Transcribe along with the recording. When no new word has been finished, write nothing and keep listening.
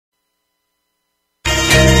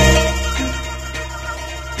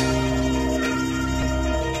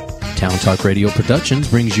Town Talk Radio Productions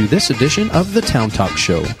brings you this edition of the Town Talk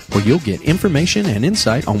Show, where you'll get information and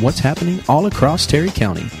insight on what's happening all across Terry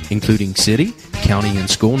County, including city, county and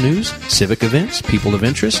school news, civic events, people of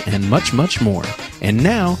interest, and much, much more. And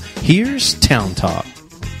now, here's Town Talk.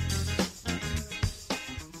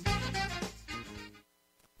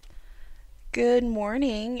 Good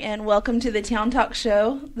morning and welcome to the Town Talk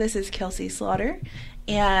Show. This is Kelsey Slaughter,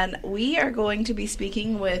 and we are going to be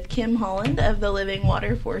speaking with Kim Holland of the Living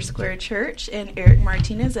Water Foursquare Church and Eric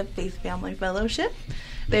Martinez of Faith Family Fellowship.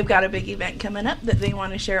 They've got a big event coming up that they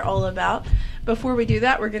want to share all about. Before we do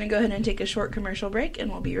that, we're going to go ahead and take a short commercial break,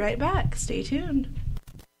 and we'll be right back. Stay tuned.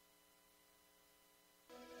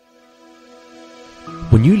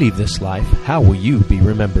 When you leave this life, how will you be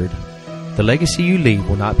remembered? The legacy you leave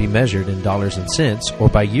will not be measured in dollars and cents or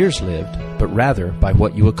by years lived, but rather by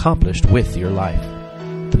what you accomplished with your life.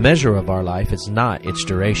 The measure of our life is not its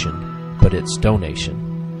duration, but its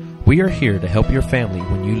donation. We are here to help your family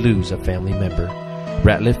when you lose a family member.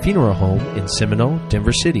 Ratliff Funeral Home in Seminole,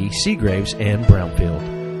 Denver City, Seagraves, and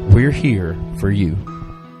Brownfield. We're here for you.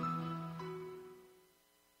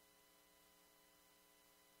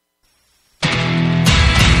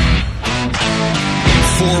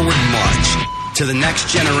 Forward march to the next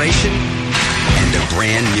generation and a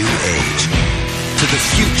brand new age. To the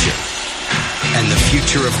future and the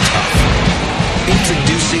future of tough.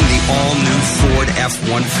 Introducing the all-new Ford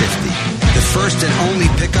F-150. The first and only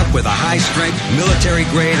pickup with a high-strength,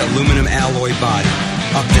 military-grade aluminum alloy body.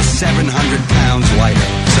 Up to 700 pounds lighter,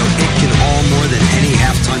 so it can haul more than any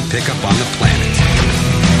half-ton pickup on the planet.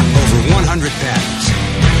 Over 100 patents,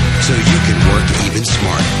 so you can work even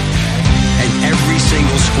smarter. And every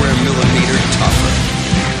single square millimeter tougher.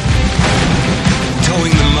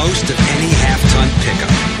 Towing the most of any half-ton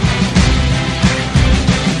pickup.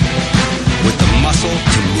 With the muscle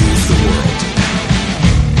to move the world.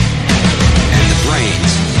 And the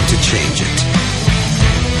brains to change it.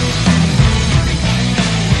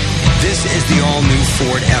 This is the all-new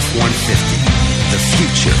Ford F-150. The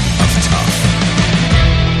future of tough.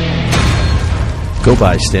 Go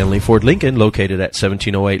by Stanley Ford Lincoln, located at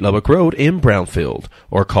 1708 Lubbock Road in Brownfield,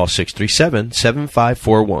 or call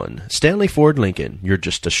 637-7541. Stanley Ford Lincoln, you're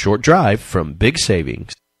just a short drive from big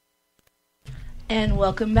savings. And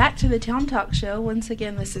welcome back to the Town Talk Show. Once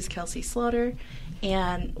again, this is Kelsey Slaughter,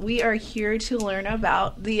 and we are here to learn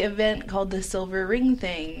about the event called the Silver Ring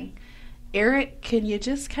Thing. Eric, can you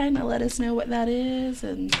just kind of let us know what that is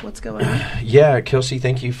and what's going on? Yeah, Kelsey,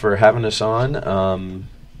 thank you for having us on.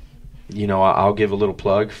 You know, I'll give a little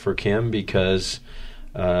plug for Kim because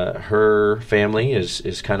her family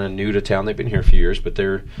is kind of new to town. They've been here a few years, but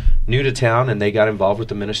they're new to town, and they got involved with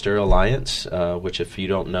the Ministerial Alliance, which, if you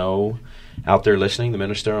don't know out there listening, the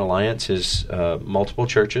Ministerial Alliance is multiple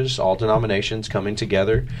churches, all denominations coming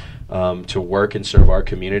together to work and serve our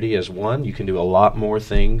community as one. You can do a lot more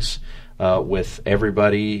things with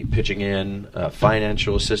everybody pitching in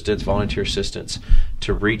financial assistance, volunteer assistance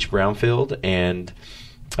to reach Brownfield. And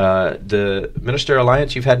the Ministerial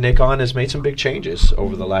Alliance you've had Nick on has made some big changes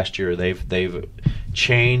over the last year. They've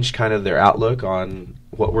changed kind of their outlook on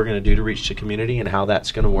what we're going to do to reach the community and how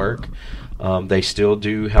that's going to work. They still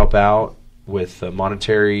do help out with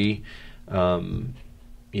monetary,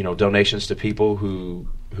 donations to people who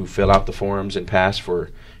fill out the forms and pass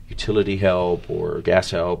for utility help or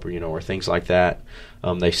gas help or things like that.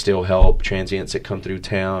 They still help transients that come through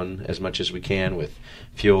town as much as we can with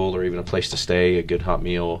fuel or even a place to stay, a good hot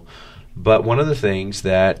meal. But one of the things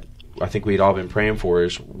that I think we'd all been praying for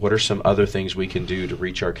is what are some other things we can do to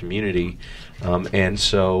reach our community? And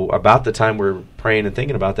so about the time we're praying and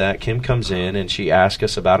thinking about that, Kim comes in and she asked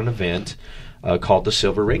us about an event called the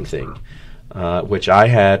Silver Ring Thing, which I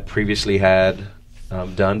had previously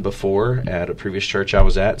done before at a previous church I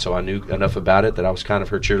was at, so I knew enough about it that I was kind of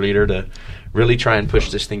her cheerleader to really try and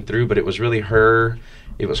push this thing through. But it was really her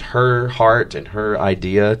heart and her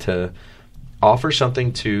idea to offer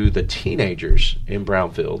something to the teenagers in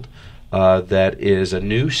Brownfield that is a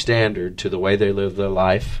new standard to the way they live their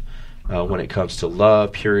life when it comes to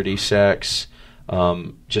love, purity, sex,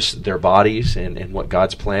 just their bodies and what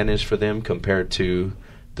God's plan is for them compared to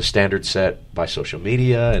the standard set by social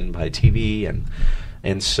media and by TV.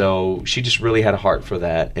 And so she just really had a heart for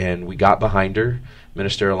that, and we got behind her.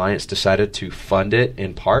 Ministerial Alliance decided to fund it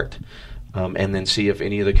in part, and then see if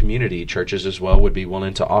any of the community churches as well would be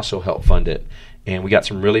willing to also help fund it. And we got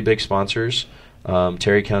some really big sponsors,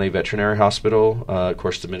 Terry County Veterinary Hospital, of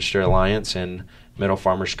course the Ministerial Alliance, and Meadow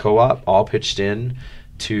Farmers Co-op all pitched in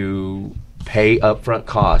to pay upfront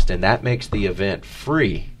cost, and that makes the event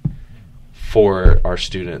free for our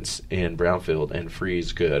students in Brownfield, and free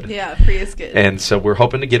is good. Yeah, free is good. And so we're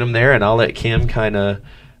hoping to get them there, and I'll let Kim kind of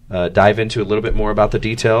dive into a little bit more about the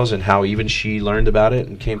details and how even she learned about it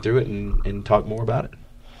and came through it and talk more about it.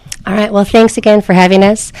 All right. Well, thanks again for having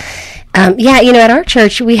us. At our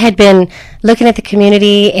church, we had been looking at the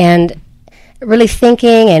community and really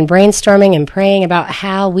thinking and brainstorming and praying about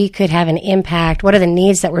how we could have an impact. What are the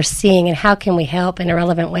needs that we're seeing, and how can we help in a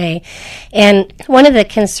relevant way? And one of the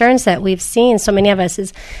concerns that we've seen, so many of us,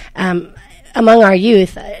 is among our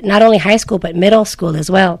youth, not only high school, but middle school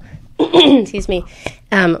as well. Excuse me,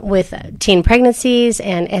 with teen pregnancies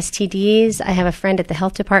and STDs. I have a friend at the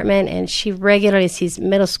health department, and she regularly sees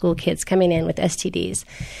middle school kids coming in with STDs.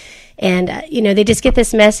 And, they just get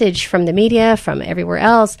this message from the media, from everywhere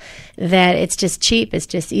else, that it's just cheap, it's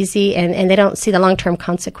just easy, and they don't see the long-term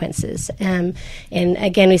consequences. And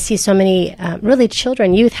again, we see so many really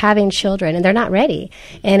youth having children, and they're not ready.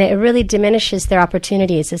 And it really diminishes their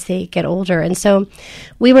opportunities as they get older. And so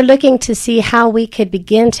we were looking to see how we could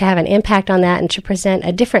begin to have an impact on that and to present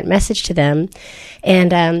a different message to them.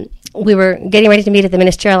 And we were getting ready to meet at the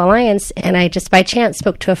Ministerial Alliance, and I just by chance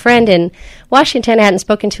spoke to a friend in Washington I hadn't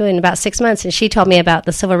spoken to in about 6 months, and she told me about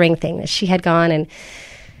the Silver Ring thing, that she had gone and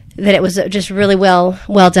that it was just really well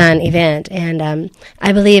done event. And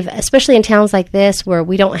I believe, especially in towns like this where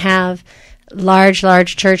we don't have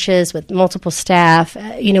large churches with multiple staff,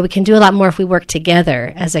 we can do a lot more if we work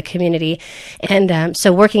together as a community. And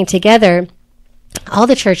so working together, all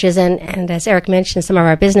the churches, and as Eric mentioned, some of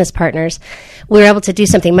our business partners, we were able to do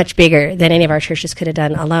something much bigger than any of our churches could have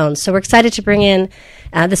done alone. So we're excited to bring in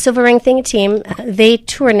the Silver Ring Thing team. They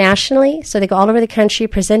tour nationally, so they go all over the country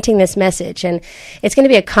presenting this message. And it's going to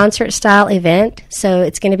be a concert-style event, so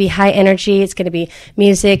it's going to be high energy. It's going to be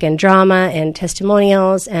music and drama and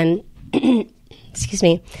testimonials and, excuse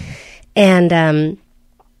me, and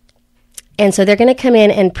so they're going to come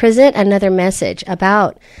in and present another message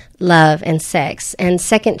about love and sex and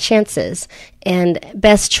second chances and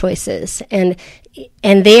best choices. And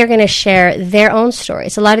they are going to share their own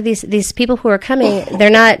stories. A lot of these people who are coming, they're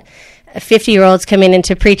not 50-year-olds coming in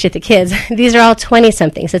to preach at the kids. These are all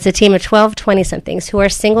 20-somethings. It's a team of 12 20-somethings who are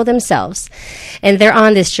single themselves, and they're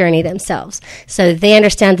on this journey themselves. So they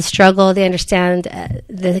understand the struggle, they understand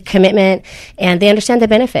the commitment, and they understand the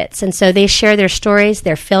benefits. And so they share their stories,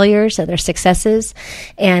 their failures, and their successes.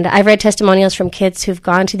 And I've read testimonials from kids who've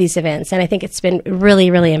gone to these events, and I think it's been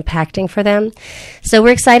really, really impacting for them. So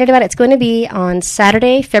we're excited about it. It's going to be on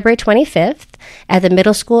Saturday, February 25th at the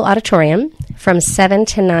middle school auditorium from 7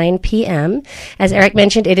 to 9 p.m. As Eric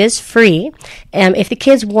mentioned, it is free. If the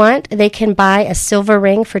kids want, they can buy a silver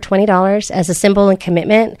ring for $20 as a symbol and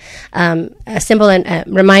commitment, a symbol and a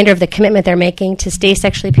reminder of the commitment they're making to stay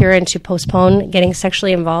sexually pure and to postpone getting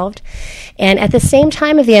sexually involved. And at the same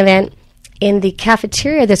time of the event, in the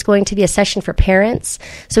cafeteria, there's going to be a session for parents.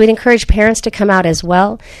 So we'd encourage parents to come out as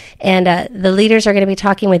well. And the leaders are going to be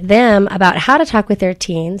talking with them about how to talk with their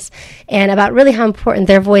teens and about really how important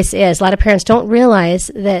their voice is. A lot of parents don't realize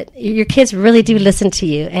that your kids really do listen to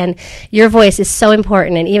you, and your voice is so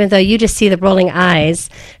important. And even though you just see the rolling eyes,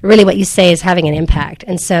 really what you say is having an impact.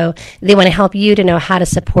 And so they want to help you to know how to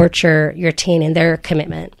support your teen in their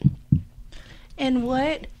commitment. And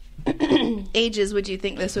what ages would you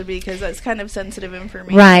think this would be? Because that's kind of sensitive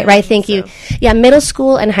information. Right. Thank you. Yeah, middle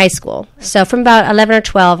school and high school. Okay. So from about 11 or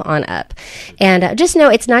 12 on up. And just know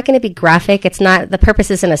it's not going to be graphic. It's not, the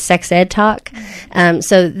purpose isn't a sex ed talk.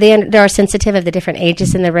 So they are sensitive of the different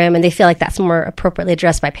ages in the room, and they feel like that's more appropriately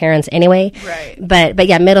addressed by parents anyway. Right. But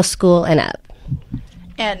yeah, middle school and up.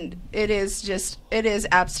 And it is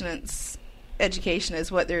abstinence education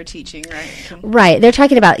is what they're teaching, right? Right. They're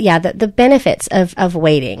talking about, the benefits of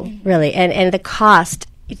waiting, really, and the cost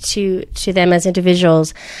to them as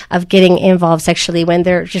individuals of getting involved sexually when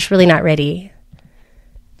they're just really not ready.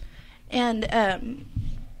 And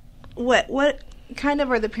what kind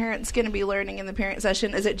of are the parents going to be learning in the parent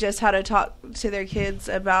session? Is it just how to talk to their kids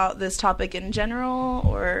about this topic in general,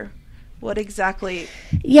 or what exactly?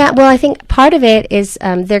 Yeah, well, I think part of it is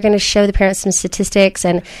they're going to show the parents some statistics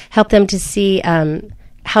and help them to see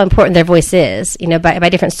how important their voice is, by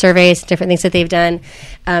different surveys, different things that they've done,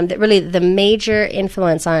 that really the major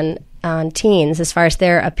influence on teens as far as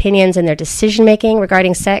their opinions and their decision-making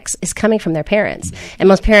regarding sex is coming from their parents. And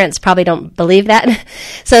most parents probably don't believe that.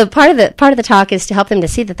 So part of the talk is to help them to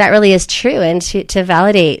see that really is true, and to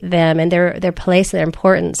validate them and their place, their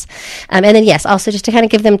importance. And then, yes, also just to kind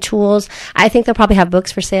of give them tools. I think they'll probably have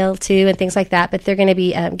books for sale, too, and things like that, but they're going to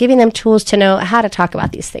be giving them tools to know how to talk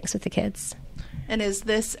about these things with the kids. And is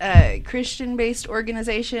this a Christian-based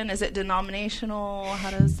organization? Is it denominational?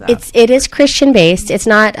 How does that? It is Christian-based. It's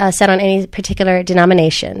not set on any particular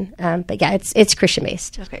denomination, but yeah, it's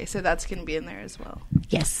Christian-based. Okay, so that's going to be in there as well.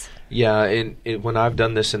 Yes. Yeah, and when I've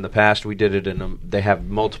done this in the past, we did it they have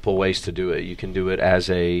multiple ways to do it. You can do it as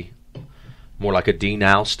more like a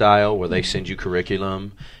D-Now style, where they send you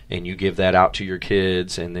curriculum and you give that out to your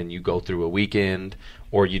kids, and then you go through a weekend.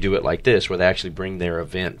 Or you do it like this, where they actually bring their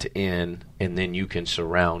event in, and then you can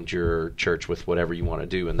surround your church with whatever you want to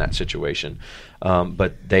do in that situation.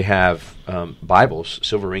 But they have Bibles,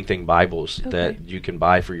 silver ring thing Bibles, that you can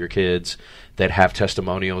buy for your kids that have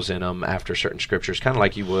testimonials in them after certain scriptures, kind of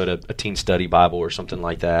like you would a teen study Bible or something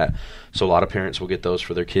like that. So a lot of parents will get those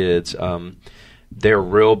for their kids. They're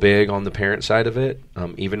real big on the parent side of it.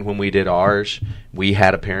 Even when we did ours, we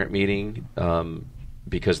had a parent meeting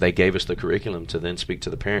because they gave us the curriculum to then speak to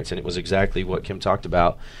the parents. And it was exactly what Kim talked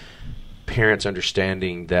about, parents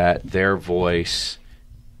understanding that their voice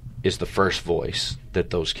is the first voice that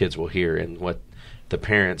those kids will hear, and what the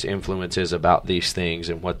parents' influence is about these things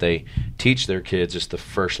and what they teach their kids is the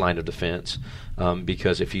first line of defense.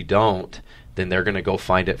 Because if you don't, then they're going to go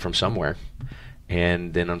find it from somewhere.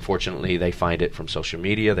 And then, unfortunately, they find it from social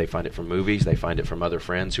media, they find it from movies, they find it from other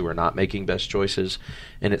friends who are not making best choices.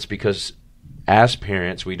 And it's because as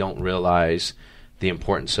parents, we don't realize the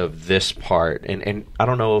importance of this part. And I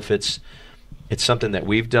don't know if it's something that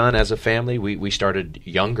we've done as a family. We started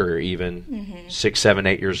younger, even 6, 7,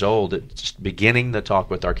 8 years old, it's beginning to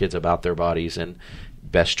talk with our kids about their bodies and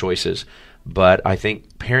best choices. But I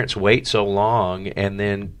think parents wait so long, and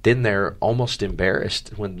then they're almost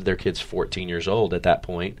embarrassed when their kid's 14 years old at that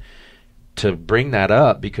point to bring that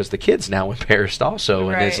up, because the kid's now embarrassed also.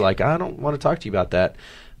 And it's like, I don't want to talk to you about that.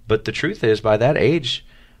 But the truth is, by that age,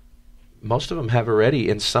 most of them have already,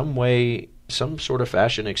 in some way, some sort of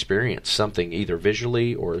fashion experienced something, either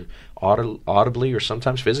visually or audibly or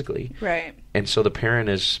sometimes physically. Right. And so the parent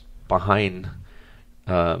is behind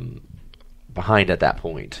at that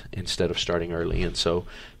point instead of starting early. And so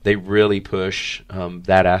they really push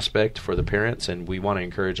that aspect for the parents, and we want to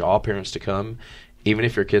encourage all parents to come. Even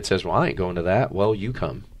if your kid says, well, I ain't going to that, well, you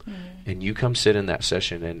come. And you come sit in that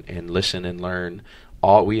session and listen and learn.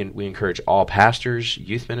 We encourage all pastors,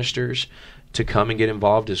 youth ministers to come and get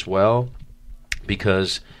involved as well,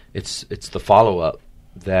 because it's the follow-up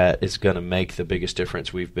that is going to make the biggest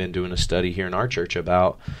difference. We've been doing a study here in our church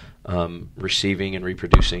about receiving and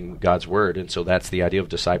reproducing God's Word, and so that's the idea of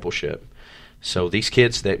discipleship. So these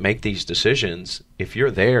kids that make these decisions, if you're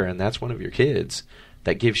there and that's one of your kids,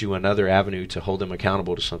 that gives you another avenue to hold them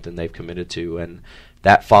accountable to something they've committed to. And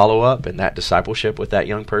that follow-up and that discipleship with that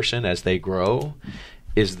young person as they grow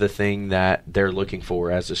is the thing that they're looking for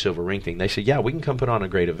as the silver ring thing. They say, yeah, we can come put on a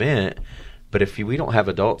great event, but if we don't have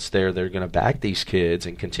adults there, they're going to back these kids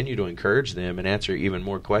and continue to encourage them and answer even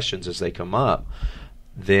more questions as they come up,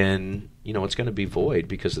 then it's going to be void,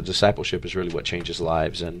 because the discipleship is really what changes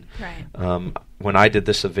lives. And when I did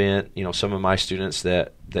this event, some of my students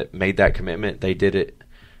that made that commitment, they did it.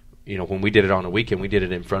 When we did it on a weekend, we did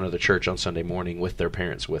it in front of the church on Sunday morning with their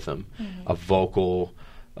parents with them. A vocal,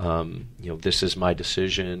 this is my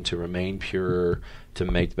decision to remain pure, to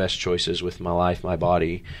make the best choices with my life, my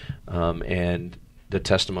body, and the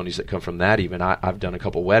testimonies that come from that. Even I've done a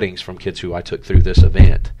couple weddings from kids who I took through this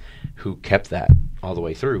event who kept that all the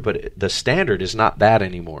way through. But the standard is not that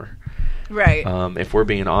anymore. Right. If we're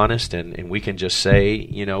being honest, and we can just say,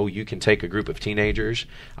 you can take a group of teenagers.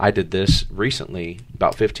 I did this recently,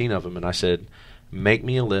 about 15 of them, and I said, make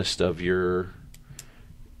me a list of your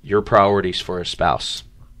priorities for a spouse.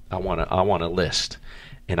 I want a list.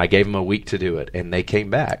 And I gave them a week to do it, and they came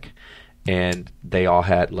back. And they all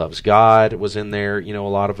had loves God was in there, a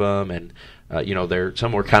lot of them. And,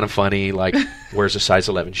 some were kind of funny, like wears a size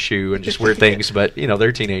 11 shoe and just weird things. But,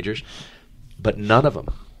 they're teenagers. But none of them,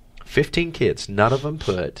 15 kids, none of them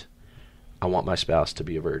put, I want my spouse to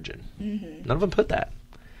be a virgin. None of them put that.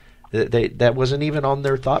 That wasn't even on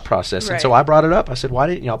their thought process. Right. And so I brought it up. I said, why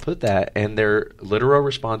didn't y'all put that? And their literal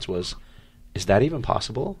response was, is that even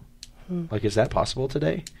possible? Like, is that possible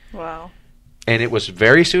today? Wow. And it was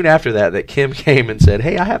very soon after that Kim came and said,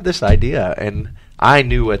 hey, I have this idea. And I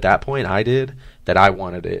knew at that point that I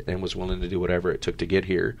wanted it and was willing to do whatever it took to get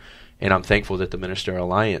here. And I'm thankful that the Ministerial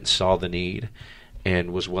Alliance saw the need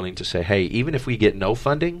and was willing to say, hey, even if we get no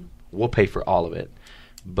funding, we'll pay for all of it.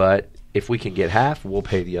 But if we can get half, we'll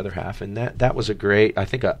pay the other half. And that was a great, I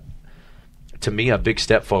think, to me, a big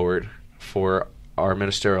step forward for our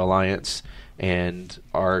Ministerial Alliance and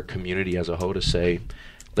our community as a whole to say,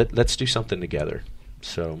 let's do something together.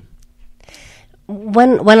 So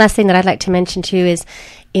one last thing that I'd like to mention too is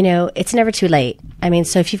it's never too late. I mean,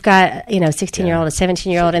 so if you've got, a 16-year-old, a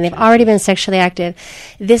 17-year-old, and they've already been sexually active,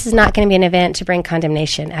 this is not going to be an event to bring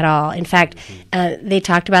condemnation at all. In fact, they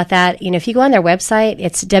talked about that. If you go on their website,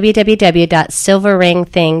 it's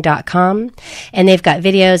www.silverringthing.com, and they've got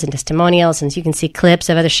videos and testimonials, and you can see clips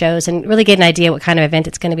of other shows and really get an idea what kind of event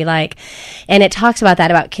it's going to be like. And it talks about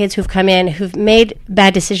that, about kids who've come in, who've made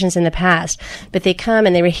bad decisions in the past, but they come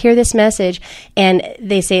and they hear this message, and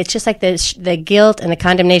they say it's just like the guilt and the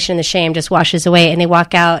condemnation and the shame just washes away, and they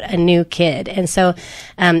walk out a new kid. And so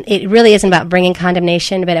it really isn't about bringing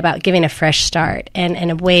condemnation, but about giving a fresh start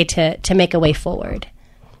and a way to make a way forward.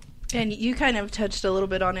 And you kind of touched a little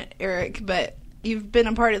bit on it, Eric, but you've been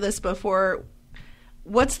a part of this before.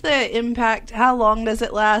 What's the impact? How long does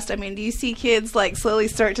it last? I mean, do you see kids slowly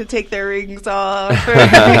start to take their rings off? Or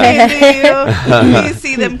do you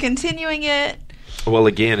see them continuing it? Well,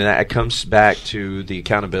 again, and that comes back to the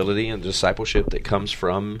accountability and discipleship that comes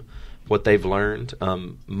from what they've learned.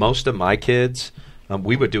 Most of my kids,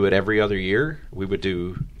 we would do it every other year. We would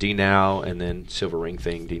do D-Now and then Silver Ring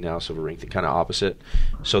Thing, D-Now, Silver Ring Thing, kind of opposite,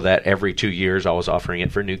 so that every 2 years I was offering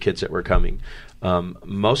it for new kids that were coming.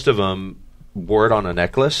 Most of them wore it on a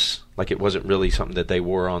necklace. It wasn't really something that they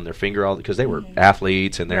wore on their finger all because they were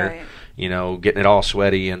athletes and they're, getting it all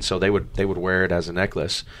sweaty, and so they would wear it as a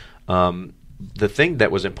necklace. The thing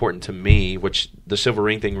that was important to me, which the Silver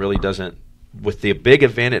Ring Thing really doesn't, with the big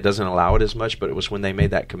event, it doesn't allow it as much, but it was when they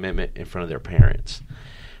made that commitment in front of their parents.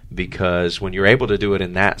 Because when you're able to do it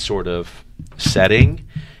in that sort of setting,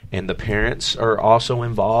 and the parents are also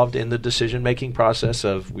involved in the decision-making process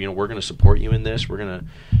of, we're going to support you in this,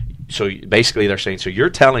 so basically they're saying, so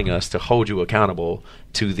you're telling us to hold you accountable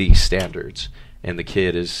to these standards. And the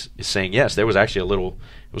kid is saying, yes. There was actually it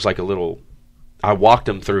was like a little, I walked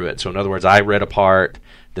them through it. So in other words, I read a part,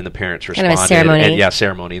 then the parents responded. Kind of a ceremony.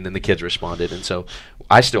 Ceremony, and then the kids responded. And so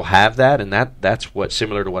I still have that, and that's what's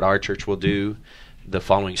similar to what our church will do the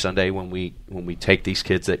following Sunday when we take these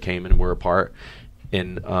kids that came and were a part.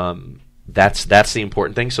 And that's the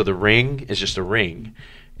important thing. So the ring is just a ring.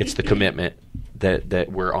 It's the commitment that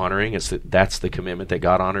we're honoring. That's the commitment that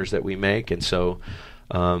God honors that we make. And so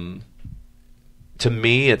to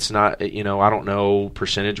me, it's not, I don't know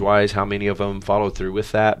percentage-wise how many of them followed through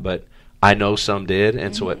with that, but I know some did,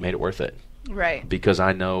 and so it made it worth it. Right. Because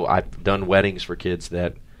I know I've done weddings for kids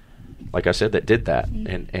that, like I said, that did that.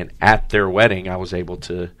 And at their wedding, I was able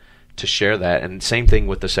to share that. And same thing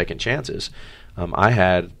with the second chances. I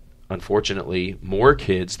had, unfortunately, more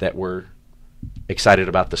kids that were excited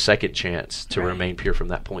about the second chance to remain pure from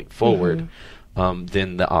that point forward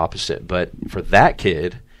than the opposite. But for that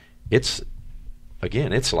kid, it's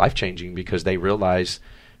life-changing because they realize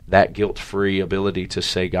that guilt-free ability to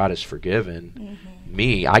say God has forgiven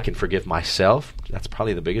me. I can forgive myself. That's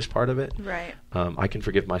probably the biggest part of it. Right. I can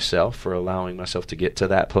forgive myself for allowing myself to get to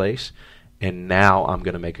that place, and now I'm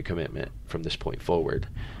going to make a commitment from this point forward.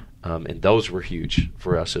 And those were huge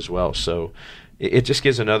for us as well. So it just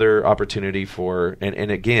gives another opportunity for,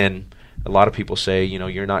 and again, a lot of people say,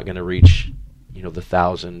 you're not going to reach, the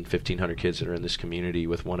 1,000, 1,500 kids that are in this community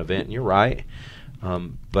with one event, and you're right.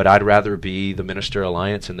 But I'd rather be the Minister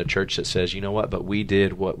Alliance in the church that says, but we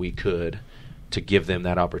did what we could to give them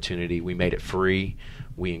that opportunity. We made it free.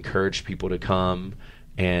 We encouraged people to come,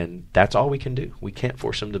 and that's all we can do. We can't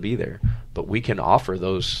force them to be there, but we can offer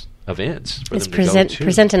those events for them to go to.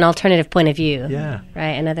 Present an alternative point of view. Yeah.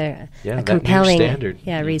 Right. Another a that compelling new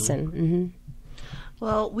standard. Reason. Mm-hmm.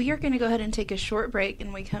 Well, we are going to go ahead and take a short break,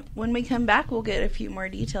 and when we come back, we'll get a few more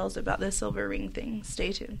details about the Silver Ring Thing.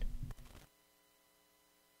 Stay tuned.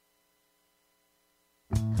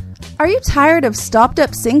 Are you tired of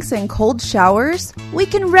stopped-up sinks and cold showers? We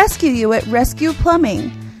can rescue you at Rescue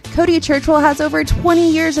Plumbing. Cody Churchwell has over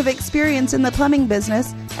 20 years of experience in the plumbing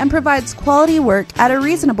business and provides quality work at a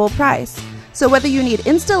reasonable price. So whether you need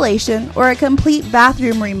installation or a complete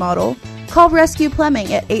bathroom remodel, call Rescue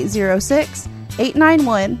Plumbing at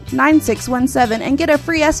 806-891-9617 and get a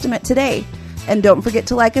free estimate today. And don't forget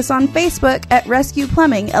to like us on Facebook at Rescue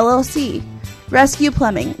Plumbing LLC. Rescue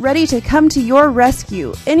Plumbing, ready to come to your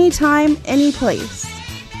rescue anytime, any place.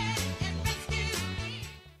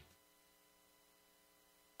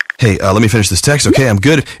 Hey, let me finish this text. Okay, I'm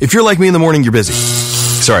good. If you're like me in the morning, you're busy.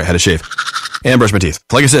 Sorry, I had to shave. And brush my teeth.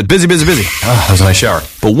 Like I said, busy. That was a nice shower.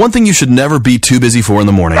 But one thing you should never be too busy for in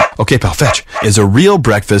the morning, okay, pal, fetch, is a real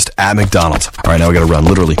breakfast at McDonald's. All right, now we gotta run,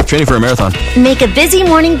 literally. Training for a marathon. Make a busy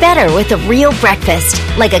morning better with a real breakfast,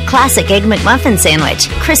 like a classic Egg McMuffin sandwich,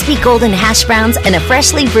 crispy golden hash browns, and a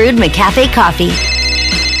freshly brewed McCafe coffee.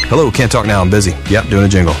 Hello, can't talk now, I'm busy. Yep, doing a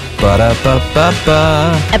jingle.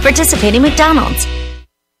 Ba-da-ba-ba-ba. At participating McDonald's.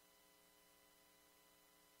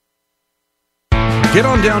 Get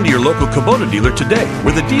on down to your local Kubota dealer today,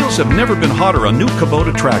 where the deals have never been hotter on new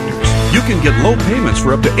Kubota tractors. You can get low payments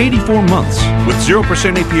for up to 84 months with 0%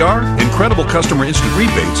 APR, incredible customer instant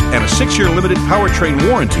rebates, and a 6-year limited powertrain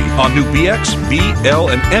warranty on new BX, B,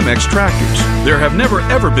 L, and MX tractors. There have never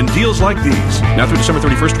ever been deals like these. Now through December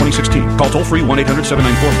 31st, 2016. Call toll-free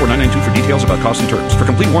 1-800-794-4992 for details about costs and terms. For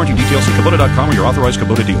complete warranty details, see Kubota.com or your authorized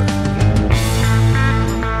Kubota dealer.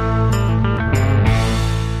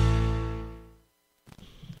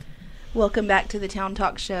 Welcome back to the Town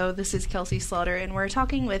Talk Show. This is Kelsey Slaughter, and we're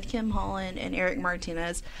talking with Kim Holland and Eric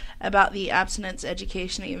Martinez about the abstinence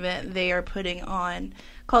education event they are putting on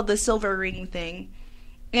called the Silver Ring Thing.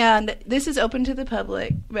 And this is open to the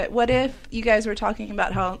public, but what if you guys were talking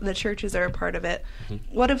about how the churches are a part of it?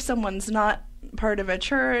 Mm-hmm. What if someone's not part of a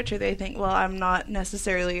church, or they think, well, I'm not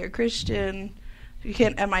necessarily a Christian.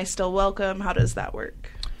 Am I still welcome? How does that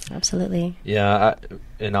work? Absolutely. Yeah,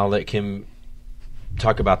 and I'll let Kim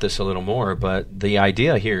talk about this a little more, but the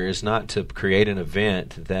idea here is not to create an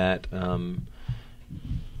event that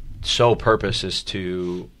sole purpose is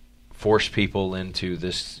to force people into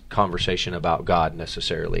this conversation about God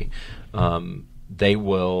necessarily. They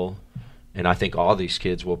will, and I think all these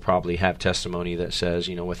kids will probably have testimony that says,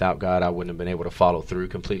 without God, I wouldn't have been able to follow through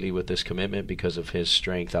completely with this commitment. Because of His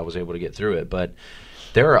strength, I was able to get through it. But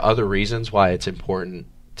there are other reasons why it's important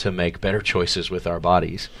to make better choices with our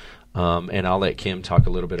bodies. And I'll let Kim talk a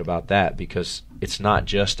little bit about that, because it's not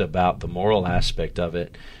just about the moral aspect of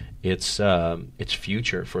it. It's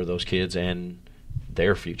future for those kids and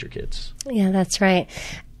their future kids. Yeah, that's right.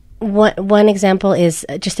 One example is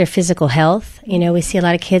just their physical health. We see a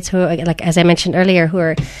lot of kids who are, like, as I mentioned earlier, who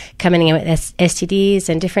are coming in with STDs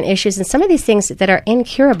and different issues, and some of these things that are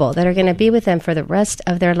incurable, that are going to be with them for the rest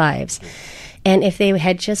of their lives. And if they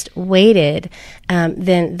had just waited,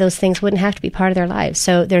 then those things wouldn't have to be part of their lives.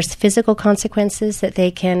 So there's physical consequences that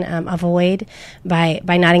they can avoid by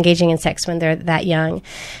not engaging in sex when they're that young.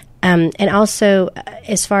 And also,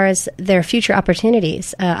 as far as their future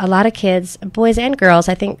opportunities, a lot of kids, boys and girls,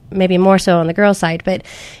 I think maybe more so on the girl side, but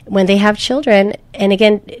when they have children, and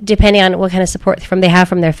again, depending on what kind of support they have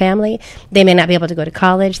from their family, they may not be able to go to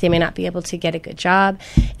college, they may not be able to get a good job,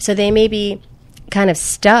 so they may be kind of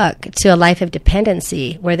stuck to a life of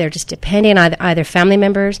dependency where they're just depending on either family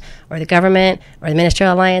members or the government or the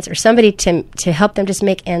ministerial alliance or somebody to help them just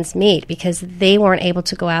make ends meet, because they weren't able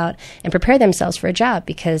to go out and prepare themselves for a job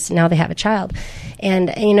because now they have a child. And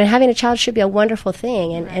having a child should be a wonderful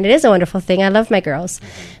thing, and it is a wonderful thing. I love my girls.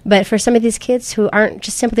 But for some of these kids who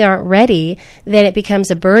simply aren't ready, then it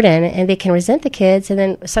becomes a burden and they can resent the kids. And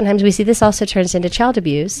then sometimes we see this also turns into child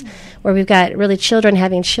abuse, where we've got really children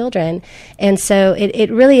having children. And so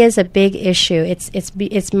it really is a big issue.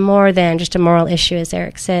 It's more than just a moral issue, as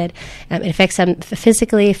Eric said. It affects them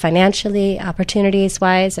physically, financially,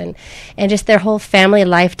 opportunities-wise, and just their whole family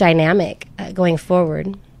life dynamic going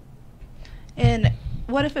forward. And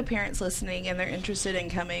what if a parent's listening and they're interested in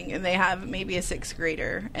coming, and they have maybe a 6th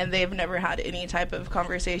grader and they've never had any type of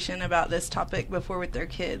conversation about this topic before with their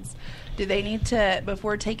kids? Do they need to,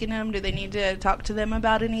 before taking them, do they need to talk to them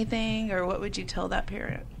about anything, or what would you tell that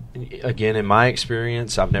parent? Again, in my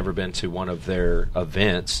experience, I've never been to one of their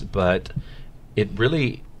events, but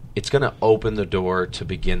it's going to open the door to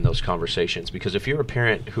begin those conversations. Because if you're a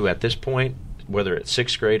parent who at this point, whether it's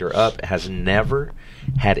 6th grade or up, has never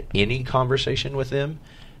had any conversation with them,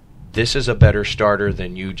 this is a better starter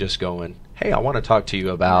than you just going, hey, I want to talk to you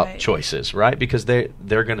about choices, right? Because they're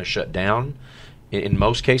going to shut down. In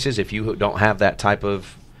most cases, if you don't have that type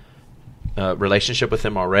of relationship with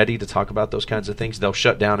them already to talk about those kinds of things, they'll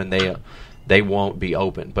shut down and they won't be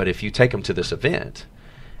open. But if you take them to this event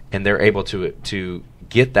and they're able to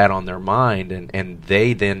get that on their mind, and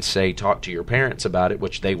they then say, talk to your parents about it,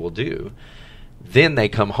 which they will do, then they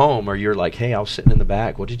come home, or you're like, hey, I was sitting in the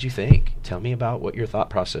back, what did you think? Tell me about what your thought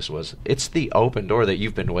process was. It's the open door that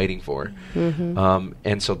you've been waiting for. Mm-hmm.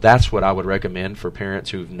 And so that's what I would recommend for parents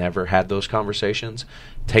who've never had those conversations.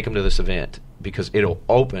 Take them to this event, because it'll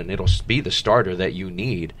be the starter that you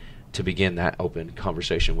need to begin that open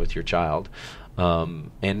conversation with your child.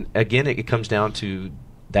 And again, it comes down to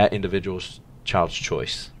that individual's child's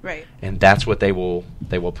choice. Right. And that's what they will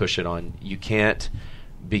push it on. You can't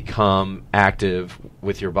become active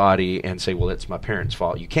with your body and say, well, it's my parents'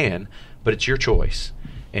 fault. You can, but it's your choice.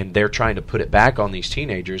 And they're trying to put it back on these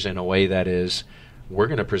teenagers in a way that is, we're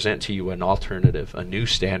going to present to you an alternative, a new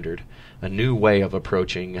standard, a new way of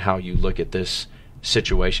approaching how you look at this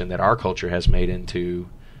situation that our culture has made into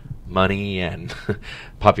money and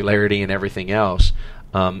popularity and everything else,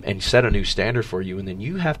 and set a new standard for you. And then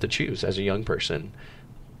you have to choose as a young person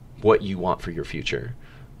what you want for your future.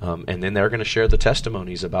 And then they're going to share the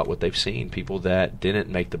testimonies about what they've seen, people that didn't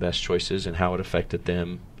make the best choices and how it affected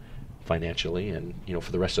them financially and,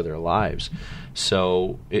 for the rest of their lives.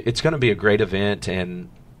 So it's going to be a great event, and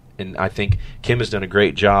I think Kim has done a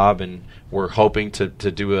great job, and we're hoping to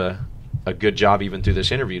do a good job even through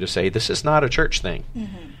this interview to say this is not a church thing.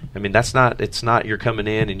 I mean, it's not you're coming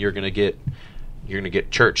in and you're going to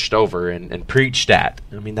get churched over and preached at.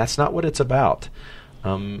 I mean, that's not what it's about.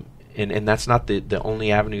 And that's not the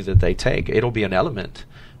only avenue that they take. It'll be an element,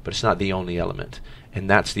 but it's not the only element. And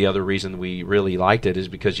that's the other reason we really liked it, is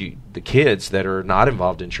because the kids that are not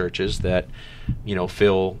involved in churches that,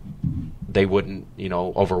 feel they wouldn't,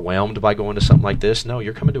 overwhelmed by going to something like this. No,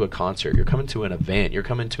 you're coming to a concert. You're coming to an event. You're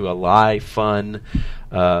coming to a live, fun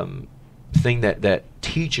thing that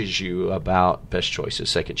teaches you about best choices,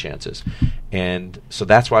 second chances. And so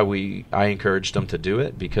that's why I encouraged them to do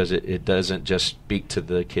it, because it doesn't just speak to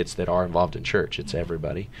the kids that are involved in church. It's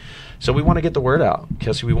everybody. So we want to get the word out,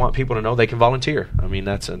 because we want people to know they can volunteer. I mean,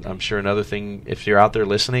 that's I'm sure another thing. If you're out there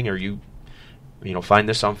listening, or you find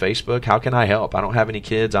this on Facebook, how can I help? I don't have any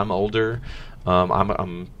kids. I'm older.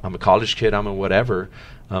 I'm a college kid. I'm a whatever.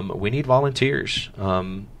 We need volunteers.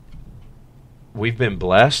 We've been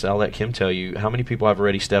blessed. I'll let Kim tell you how many people have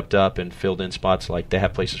already stepped up and filled in spots. Like, they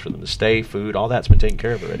have places for them to stay, food, all that's been taken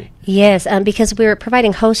care of already. Yes, because we're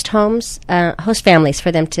providing host families for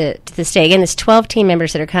them to stay. Again, there's 12 team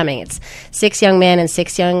members that are coming. It's 6 young men and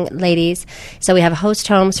 6 young ladies. So we have host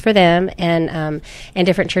homes for them, and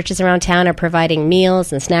different churches around town are providing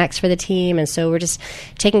meals and snacks for the team. And so we're just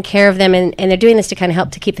taking care of them, and they're doing this to kind of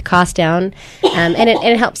help to keep the cost down. And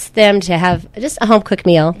it helps them to have just a home-cooked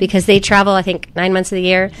meal, because they travel, I think, 9 months of the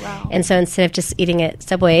year. Wow. And so instead of just eating at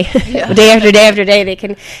Subway day after day after day, they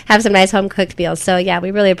can have some nice home cooked meals. So yeah,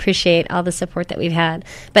 we really appreciate all the support that we've had.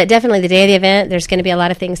 But definitely the day of the event, there's going to be a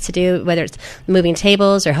lot of things to do, whether it's moving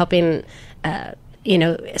tables or helping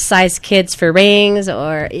size kids for rings,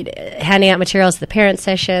 or handing out materials to the parent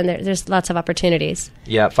session. There's lots of opportunities.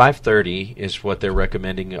 Yeah, 5:30 is what they're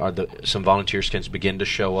recommending. Some volunteers can begin to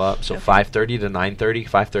show up. So 5:30 to 9:30.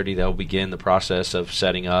 5:30 they'll begin the process of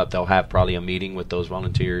setting up. They'll have probably a meeting with those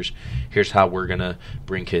volunteers. Here's how we're going to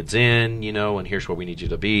bring kids in, and here's where we need you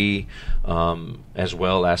to be, as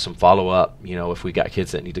well as some follow-up. If we got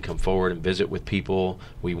kids that need to come forward and visit with people,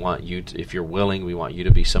 we want you to, if you're willing, we want you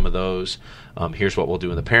to be some of those. Here's what we'll do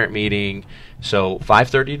in the parent meeting. So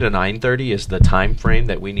 5:30 to 9:30 is the time frame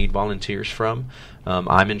that we need volunteers from.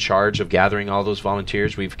 I'm in charge of gathering all those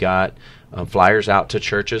volunteers. We've got flyers out to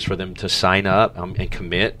churches for them to sign up and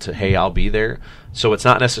commit to, hey, I'll be there. So it's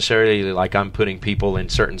not necessarily like I'm putting people in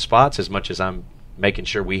certain spots as much as I'm making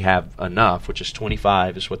sure we have enough, which is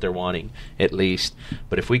 25 is what they're wanting at least.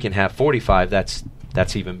 But if we can have 45, that's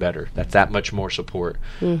even better. That's that much more support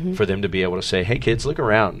for them to be able to say, hey, kids, look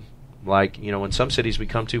around. Like, in some cities we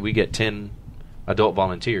come to, we get 10 adult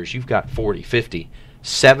volunteers. You've got 40, 50,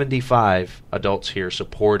 75 adults here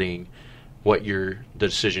supporting the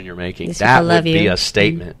decision you're making. These that would be a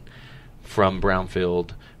statement from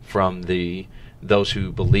Brownfield, from those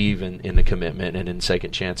who believe in the commitment and in second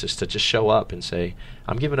chances, to just show up and say,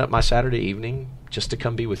 I'm giving up my Saturday evening just to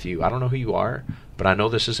come be with you. I don't know who you are, but I know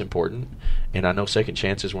this is important, and I know second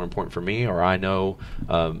chances were important for me, or I know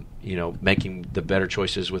making the better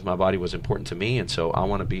choices with my body was important to me, and so I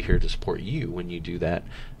want to be here to support you when you do that.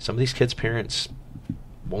 Some of these kids' parents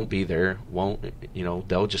won't be there,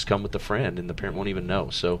 they'll just come with a friend, and the parent won't even know.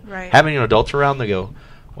 So having an adult around, they go,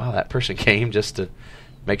 wow, that person came just to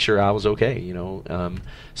make sure I was okay,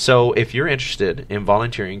 So if you're interested in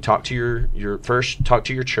volunteering, talk to your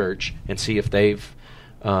church and see if they've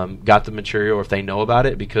got the material, or if they know about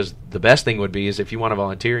it, because the best thing would be is if you want to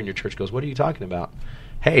volunteer and your church goes, what are you talking about?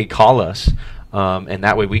 Hey, call us. And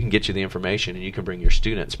that way we can get you the information and you can bring your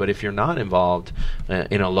students. But if you're not involved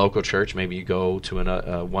in a local church, maybe you go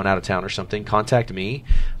to one out of town or something, contact me,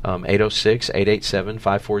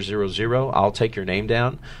 806-887-5400. I'll take your name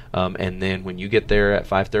down. And then when you get there at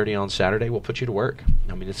 5:30 on Saturday, we'll put you to work.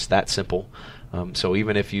 I mean, it's that simple. So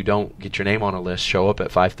even if you don't get your name on a list, show up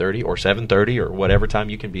at 5:30 or 7:30 or whatever time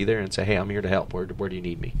you can be there and say, hey, I'm here to help. Where do you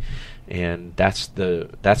need me? And that's the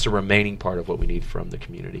remaining part of what we need from the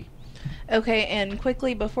community. Okay, and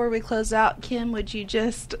quickly before we close out, Kim, would you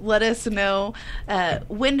just let us know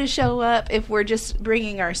when to show up if we're just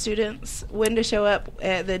bringing our students, when to show up,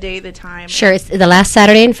 the day, the time? Sure. It's the last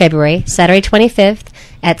Saturday in February, Saturday 25th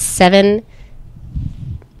at 7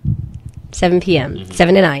 p.m.,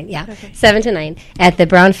 7 to 9, yeah. Okay. 7 to 9 at the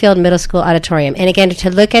Brownfield Middle School auditorium. And again, to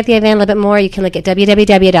look at the event a little bit more, you can look at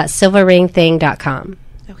www.silverringthing.com.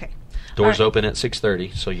 Okay. Doors open at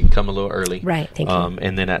 6:30, so you can come a little early. Right, thank you.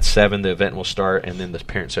 And then at 7, the event will start, and then the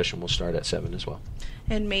parent session will start at 7 as well.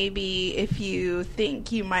 And maybe if you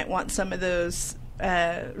think you might want some of those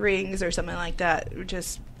rings or something like that,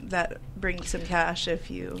 just that brings some cash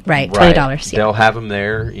if you... Right, $20. Yeah. They'll have them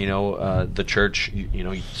there. The church,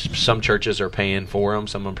 some churches are paying for them,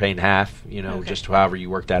 some are paying half, just however you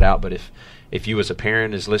work that out. But if you as a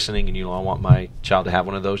parent is listening and I want my child to have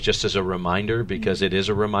one of those, just as a reminder, because it is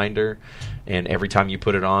a reminder, and every time you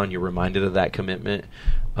put it on, you're reminded of that commitment.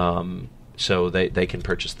 So they can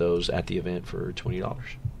purchase those at the event for $20.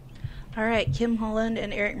 All right, Kim Holland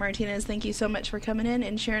and Eric Martinez, thank you so much for coming in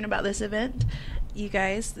and sharing about this event. You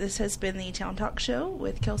guys, this has been the Town Talk Show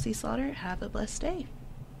with Kelsey Slaughter. Have a blessed day.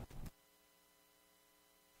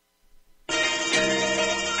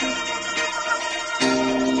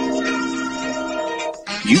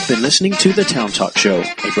 You've been listening to The Town Talk Show,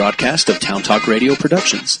 a broadcast of Town Talk Radio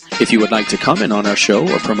Productions. If you would like to comment on our show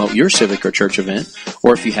or promote your civic or church event,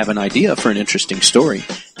 or if you have an idea for an interesting story,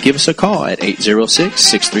 give us a call at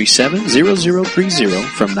 806-637-0030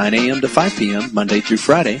 from 9 a.m. to 5 p.m. Monday through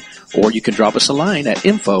Friday, or you can drop us a line at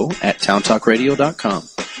info@towntalkradio.com.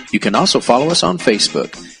 You can also follow us on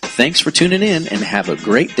Facebook. Thanks for tuning in and have a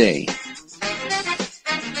great day.